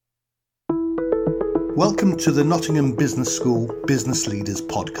Welcome to the Nottingham Business School Business Leaders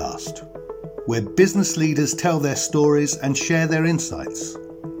Podcast, where business leaders tell their stories and share their insights.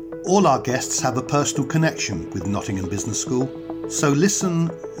 All our guests have a personal connection with Nottingham Business School, so listen,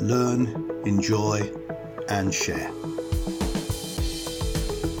 learn, enjoy, and share.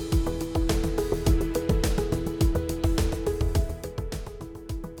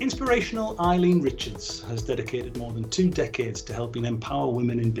 Inspirational Eileen Richards has dedicated more than 2 decades to helping empower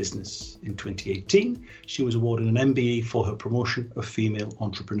women in business. In 2018, she was awarded an MBE for her promotion of female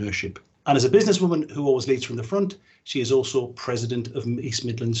entrepreneurship. And as a businesswoman who always leads from the front, she is also president of East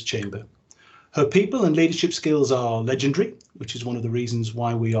Midlands Chamber. Her people and leadership skills are legendary, which is one of the reasons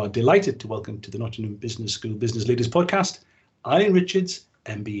why we are delighted to welcome to the Nottingham Business School Business Leaders Podcast, Eileen Richards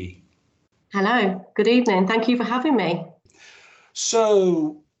MBE. Hello, good evening. Thank you for having me.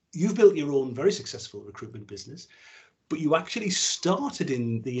 So, you've built your own very successful recruitment business, but you actually started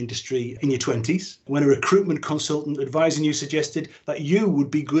in the industry in your 20s when a recruitment consultant advising you suggested that you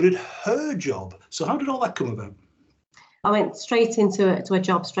would be good at her job. So how did all that come about? I went straight into a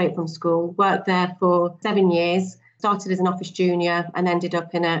job straight from school, worked there for 7 years, started as an office junior and ended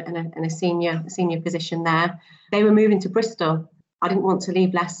up in a senior position there. They were moving to Bristol. I didn't want to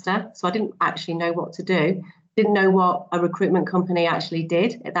leave Leicester, so I didn't actually know what to do. Didn't know what a recruitment company actually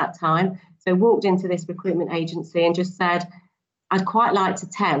did at that time. So walked into this recruitment agency and just said, I'd quite like to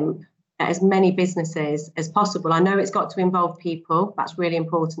temp at as many businesses as possible. I know it's got to involve people. That's really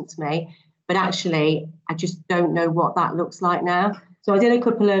important to me. But actually, I just don't know what that looks like now. So I did a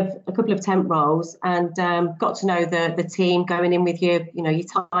couple of temp roles and got to know the team, going in with your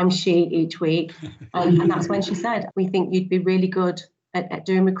timesheet each week. And that's when she said, we think you'd be really good at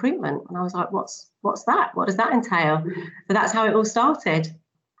doing recruitment. And I was like, what's that? What does that entail? So that's how it all started.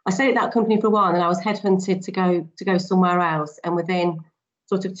 I stayed at that company for a while and I was headhunted to go somewhere else. And within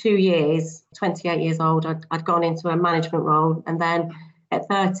sort of 2 years, 28 years old, I'd gone into a management role. And then at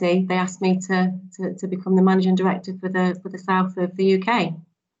 30, they asked me to become the managing director for the south of the UK.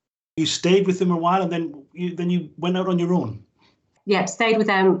 You stayed with them a while and then you went out on your own? Yeah, stayed with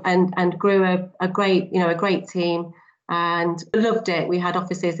them and grew a great team. And loved it. We had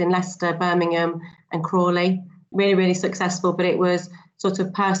offices in Leicester, Birmingham and Crawley. Really, really successful. But it was sort of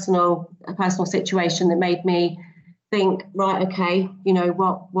a personal situation that made me think, right, okay,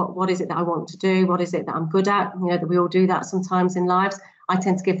 what is it that I want to do? What is it that I'm good at? That we all do that sometimes in lives. I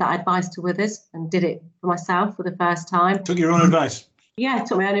tend to give that advice to others and did it for myself for the first time. Took your own advice? Yeah,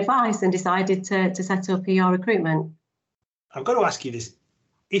 took my own advice and decided to set up ER recruitment. I've got to ask you this.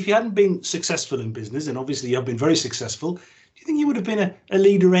 If you hadn't been successful in business, and obviously you have been very successful, do you think you would have been a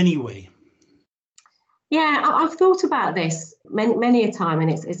leader anyway? Yeah, I've thought about this many a time, and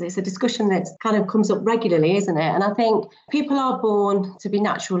it's a discussion that kind of comes up regularly, isn't it? And I think people are born to be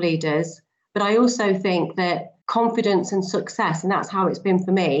natural leaders, but I also think that confidence and success, and that's how it's been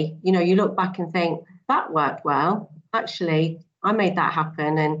for me. You look back and think, that worked well. Actually, I made that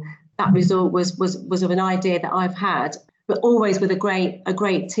happen, and that result was of an idea that I've had, but always with a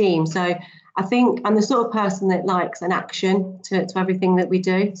great team. So I think I'm the sort of person that likes an action to everything that we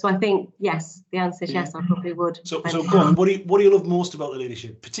do. So I think, yes, the answer is yes, I probably would. So go on, what do you love most about the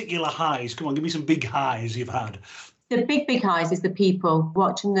leadership? Particular highs? Come on, give me some big highs you've had. The big highs is the people,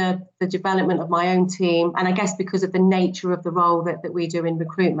 watching the development of my own team. And I guess because of the nature of the role that we do in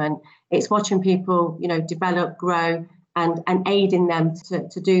recruitment, it's watching people, develop, grow and aiding them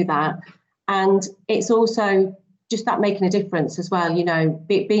to do that. And it's also just that making a difference as well,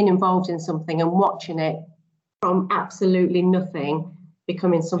 being involved in something and watching it from absolutely nothing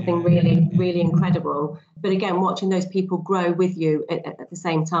becoming something really, really incredible. But again, watching those people grow with you at the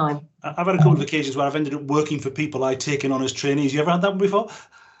same time. I've had a couple of occasions where I've ended up working for people I've taken on as trainees. You ever had that before?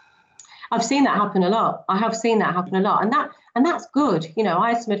 I've seen that happen a lot. I have seen that happen a lot. And that's good. I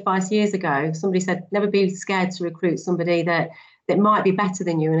had some advice years ago. Somebody said, never be scared to recruit somebody that might be better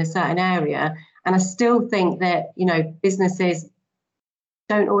than you in a certain area. And I still think that, businesses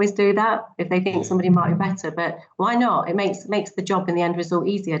don't always do that if they think somebody might be better. But why not? It makes the job and the end result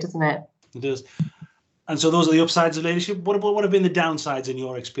easier, doesn't it? It does. And so those are the upsides of leadership. What have been the downsides in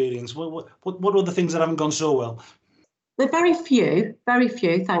your experience? What are the things that haven't gone so well? There are very few,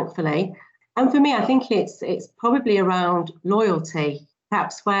 thankfully. And for me, I think it's probably around loyalty,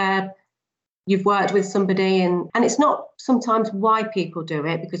 perhaps where you've worked with somebody and it's not sometimes why people do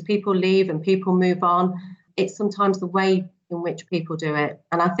it, because people leave and people move on. It's sometimes the way in which people do it.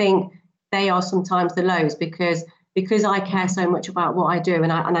 And I think they are sometimes the lows because I care so much about what I do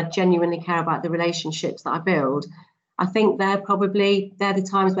and I genuinely care about the relationships that I build. I think they're the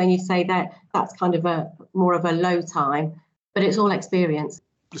times when you say that's kind of more of a low time, but it's all experience.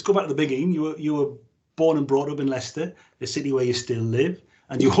 Let's go back to the beginning. You were born and brought up in Leicester, the city where you still live,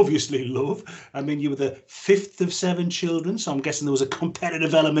 and you obviously love. I mean, you were the fifth of 7 children, so I'm guessing there was a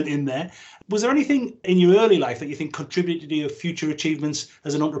competitive element in there. Was there anything in your early life that you think contributed to your future achievements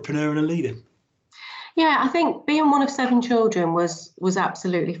as an entrepreneur and a leader? Yeah, I think being one of 7 children was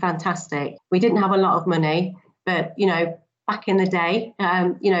absolutely fantastic. We didn't have a lot of money, but, back in the day,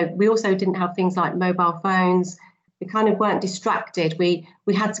 we also didn't have things like mobile phones. We kind of weren't distracted. We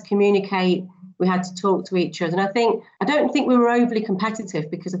had to communicate. We had to talk to each other. And I don't think we were overly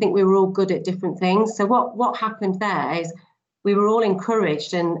competitive, because I think we were all good at different things. So what happened there is we were all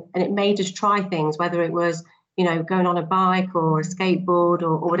encouraged, and it made us try things, whether it was, going on a bike or a skateboard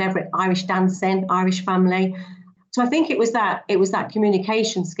or whatever, Irish dancing, Irish family. So I think it was that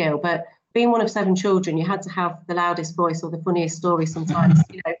communication skill. But being one of 7 children, you had to have the loudest voice or the funniest story sometimes,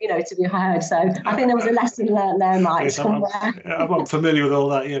 to be heard. So I think there was a lesson learned there, Mike. Yes, I'm familiar with all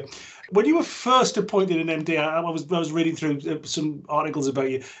that, yeah. When you were first appointed an MD, I was reading through some articles about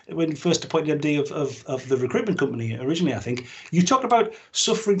you. When you first appointed MD of the recruitment company originally, I think, you talked about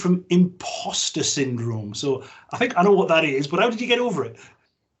suffering from imposter syndrome. So I think I know what that is, but how did you get over it?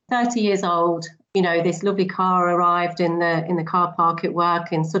 30 years old, this lovely car arrived in the car park at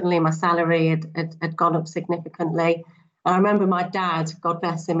work, and suddenly my salary had gone up significantly. And I remember my dad, God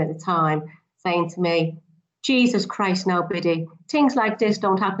bless him at the time, saying to me, "Jesus Christ, now, Biddy, things like this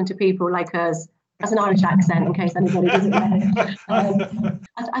don't happen to people like us." That's an Irish accent, in case anybody doesn't know.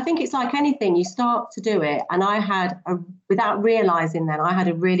 I think it's like anything, you start to do it. And without realising then, I had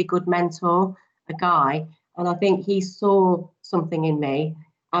a really good mentor, a guy, and I think he saw something in me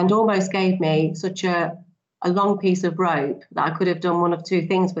and almost gave me such a long piece of rope that I could have done one of 2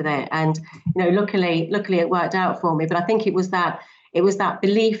 things with it. And, luckily it worked out for me. But I think it was that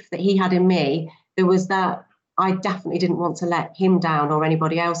belief that he had in me. There was that I definitely didn't want to let him down or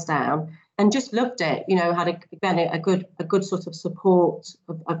anybody else down, and just loved it. Had a good sort of support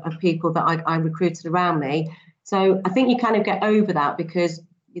of people that I recruited around me. So I think you kind of get over that, because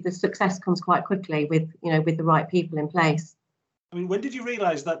the success comes quite quickly with the right people in place. I mean, when did you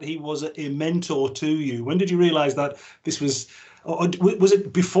realise that he was a mentor to you? When did you realise that this was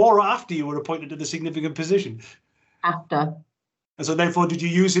it before or after you were appointed to the significant position? After. And so therefore, did you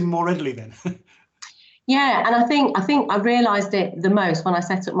use him more readily then? Yeah, and I think I realised it the most when I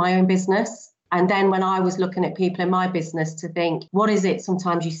set up my own business. And then when I was looking at people in my business to think, what is it?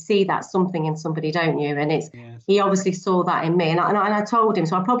 Sometimes you see that something in somebody, don't you? And He obviously saw that in me. And I told him,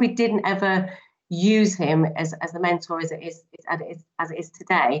 so I probably didn't ever use him as a mentor as it is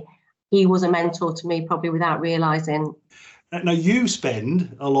today. He was a mentor to me, probably without realising. Now, you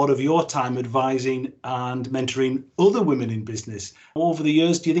spend a lot of your time advising and mentoring other women in business. Over the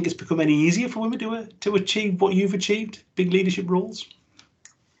years, do you think it's become any easier for women to achieve what you've achieved, big leadership roles?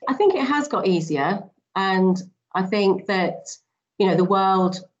 I think it has got easier. And I think that, the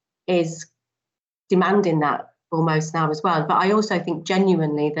world is demanding that almost now as well. But I also think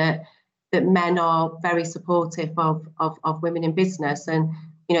genuinely that men are very supportive of women in business. And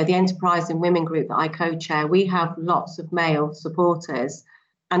the Enterprise and Women group that I co-chair, we have lots of male supporters.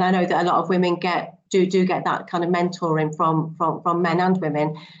 And I know that a lot of women do get that kind of mentoring from men and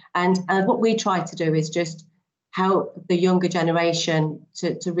women. And what we try to do is just help the younger generation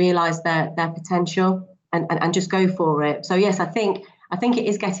to realise their potential and just go for it. So yes, I think it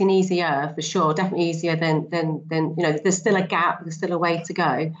is getting easier for sure, definitely easier than there's still a gap, there's still a way to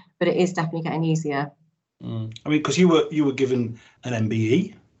go, but it is definitely getting easier. I mean, because you were given an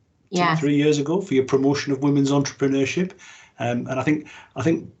MBE 3 years ago for your promotion of women's entrepreneurship, and I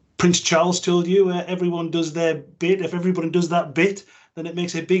think Prince Charles told you everyone does their bit. If everybody does that bit, then it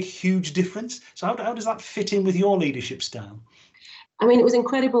makes a big, huge difference. So how does that fit in with your leadership style? I mean, it was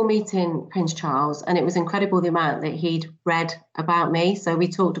incredible meeting Prince Charles, and it was incredible the amount that he'd read about me. So we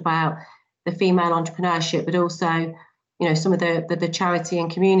talked about the female entrepreneurship, but also, some of the charity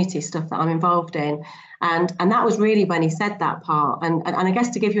and community stuff that I'm involved in. And that was really when he said that part. And I guess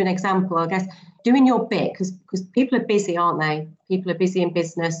to give you an example, I guess doing your bit, because people are busy, aren't they? People are busy in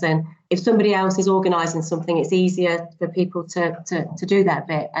business. And if somebody else is organising something, it's easier for people to do that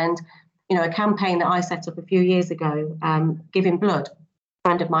bit. And, a campaign that I set up a few years ago, giving blood. A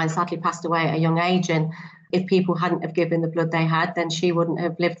friend of mine sadly passed away at a young age. And if people hadn't have given the blood they had, then she wouldn't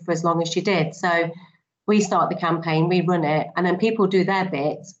have lived for as long as she did. So we start the campaign, we run it, and then people do their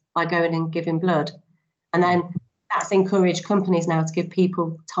bit by going and giving blood. And then that's encouraged companies now to give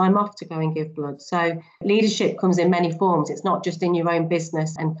people time off to go and give blood. So leadership comes in many forms. It's not just in your own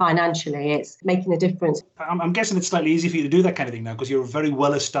business and financially, it's making a difference. I'm guessing it's slightly easy for you to do that kind of thing now because you're a very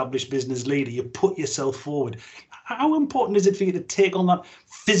well-established business leader. You put yourself forward. How important is it for you to take on that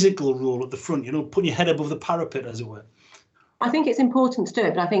physical role at the front, putting your head above the parapet, as it were? I think it's important to do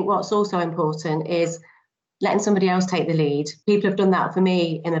it, but I think what's also important is letting somebody else take the lead. People have done that for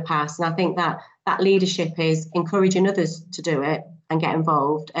me in the past, and I think that leadership is encouraging others to do it and get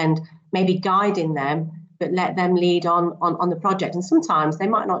involved, and maybe guiding them, but let them lead on the project. And sometimes they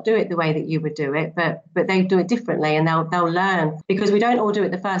might not do it the way that you would do it, but they do it differently, and they'll learn, because we don't all do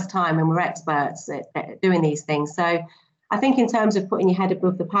it the first time when we're experts at doing these things. So I think in terms of putting your head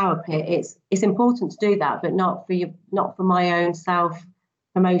above the parapet, it's important to do that, but not for my own self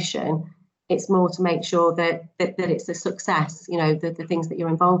promotion. It's more to make sure that it's a success, the things that you're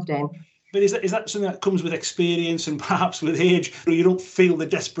involved in. But is that something that comes with experience and perhaps with age? You don't feel the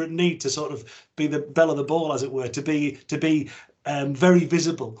desperate need to sort of be the belle of the ball, as it were, to be very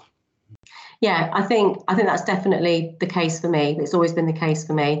visible? Yeah, I think that's definitely the case for me. It's always been the case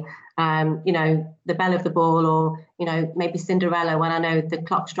for me. The belle of the ball, or maybe Cinderella when I know the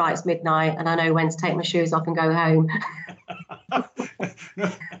clock strikes midnight and I know when to take my shoes off and go home.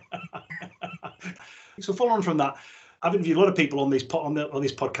 So follow on from that. I've interviewed a lot of people on this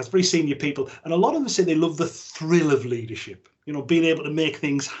podcast, very senior people, and a lot of them say they love the thrill of leadership. Being able to make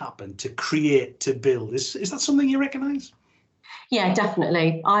things happen, to create, to build. Is that something you recognise? Yeah,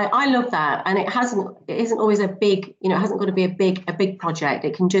 definitely. I love that, and it isn't always a big. It hasn't got to be a big project.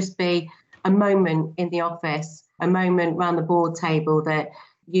 It can just be a moment in the office, a moment around the board table that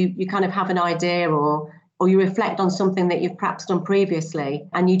you kind of have an idea, or you reflect on something that you've perhaps done previously,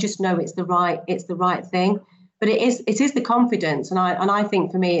 and you just know it's the right thing. But it is the confidence, and I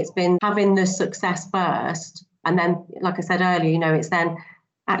think for me it's been having the success first, and then, like I said earlier, it's then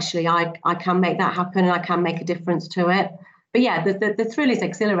actually I can make that happen and I can make a difference to it. But yeah, the thrill is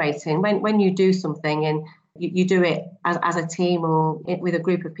exhilarating when you do something and you do it as a team or with a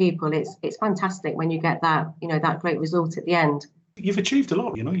group of people. It's fantastic when you get that that great result at the end. You've achieved a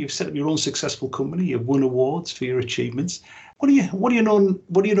lot. You've set up your own successful company. You've won awards for your achievements. What do you know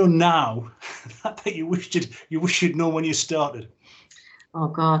now that you wish you'd known when you started? Oh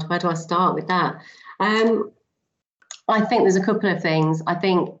God, where do I start with that? I think there's a couple of things. I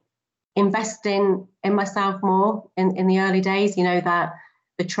think investing in myself more in the early days. That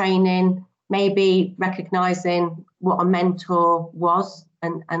the training, maybe recognizing what a mentor was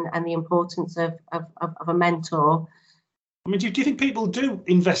and the importance of a mentor. I mean, do you think people do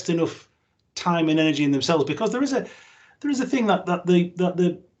invest enough time and energy in themselves? Because there is a thing that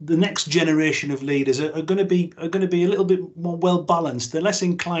the next generation of leaders are going to be a little bit more well balanced. They're less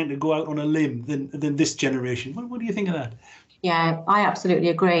inclined to go out on a limb than this generation. What do you think of that? Yeah, I absolutely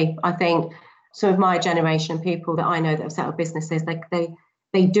agree. I think some of my generation, people that I know that have set up businesses,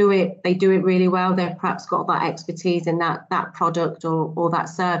 they do it really well. They've perhaps got that expertise in that product or that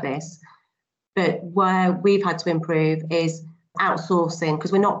service. But where we've had to improve is outsourcing,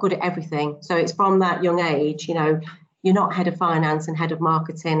 because we're not good at everything. So it's from that young age, you're not head of finance and head of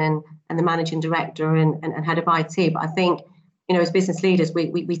marketing and the managing director and head of IT. But I think, as business leaders,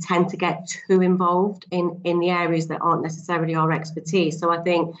 we tend to get too involved in the areas that aren't necessarily our expertise. So I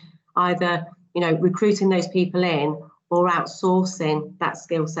think either, recruiting those people in or outsourcing that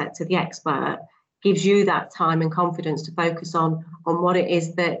skill set to the expert gives you that time and confidence to focus on what it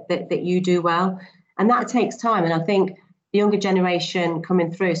is that you do well. And that takes time. And I think the younger generation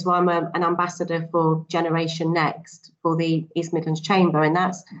coming through, so I'm an ambassador for Generation Next for the East Midlands Chamber, and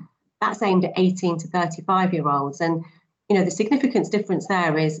that's aimed at 18 to 35-year-olds. And, the significance difference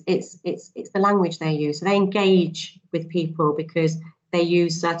there is it's the language they use. So they engage with people because they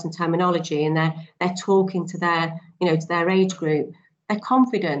use certain terminology and they're talking to their, to their age group. Their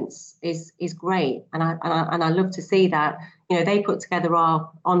confidence is great, and I love to see that. They put together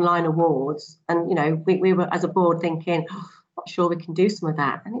our online awards, and we were as a board thinking, not sure we can do some of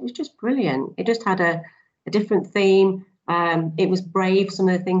that, and it was just brilliant. It just had a different theme. It was brave, some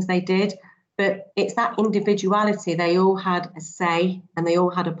of the things they did, but it's that individuality. They all had a say and they all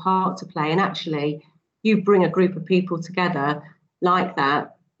had a part to play. And actually, you bring a group of people together like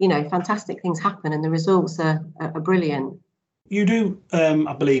that, fantastic things happen, and the results are brilliant. You do,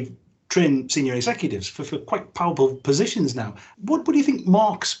 I believe, train senior executives for quite powerful positions now. What do you think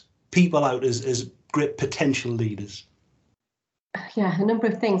marks people out as great potential leaders? Yeah, a number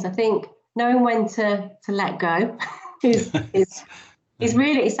of things. I think knowing when to let go is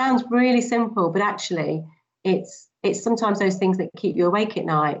really, it sounds really simple, but actually it's sometimes those things that keep you awake at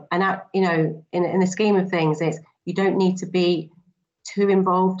night. And in the scheme of things, it's you don't need to be too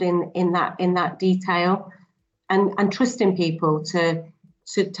involved in that detail. And trusting people to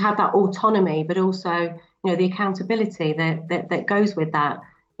have that autonomy, but also, the accountability that goes with that.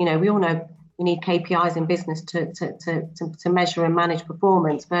 We all know, we need KPIs in business to measure and manage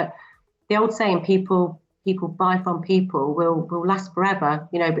performance. But the old saying, people buy from people, will last forever,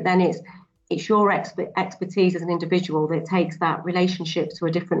 but then it's your expertise as an individual that takes that relationship to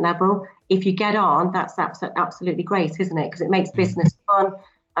a different level. If you get on, that's absolutely great, isn't it? Because it makes business fun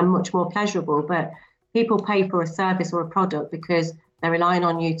and much more pleasurable. But people pay for a service or a product because they're relying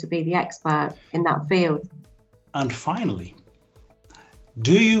on you to be the expert in that field. And finally,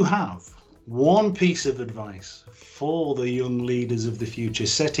 do you have one piece of advice for the young leaders of the future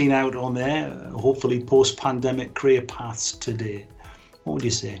setting out on their hopefully post-pandemic career paths today? What would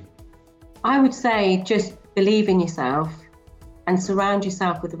you say? I would say just believe in yourself and surround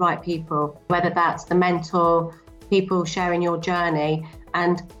yourself with the right people, whether that's the mentor, people sharing your journey,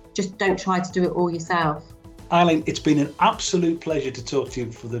 and just don't try to do it all yourself. Eileen, it's been an absolute pleasure to talk to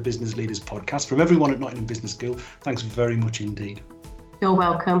you for the Business Leaders podcast. From everyone at Nottingham Business School, thanks very much indeed. You're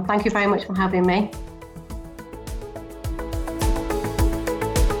welcome. Thank you very much for having me.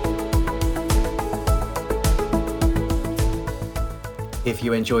 If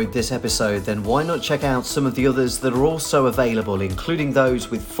you enjoyed this episode, then why not check out some of the others that are also available, including those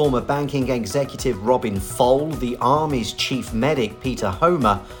with former banking executive Robin Fole, the Army's chief medic Peter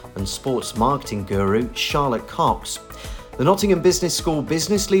Homer, and sports marketing guru Charlotte Cox. The Nottingham Business School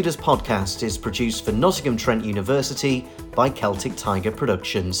Business Leaders podcast is produced for Nottingham Trent University by Celtic Tiger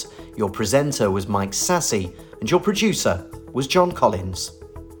Productions. Your presenter was Mike Sassi, and your producer was John Collins.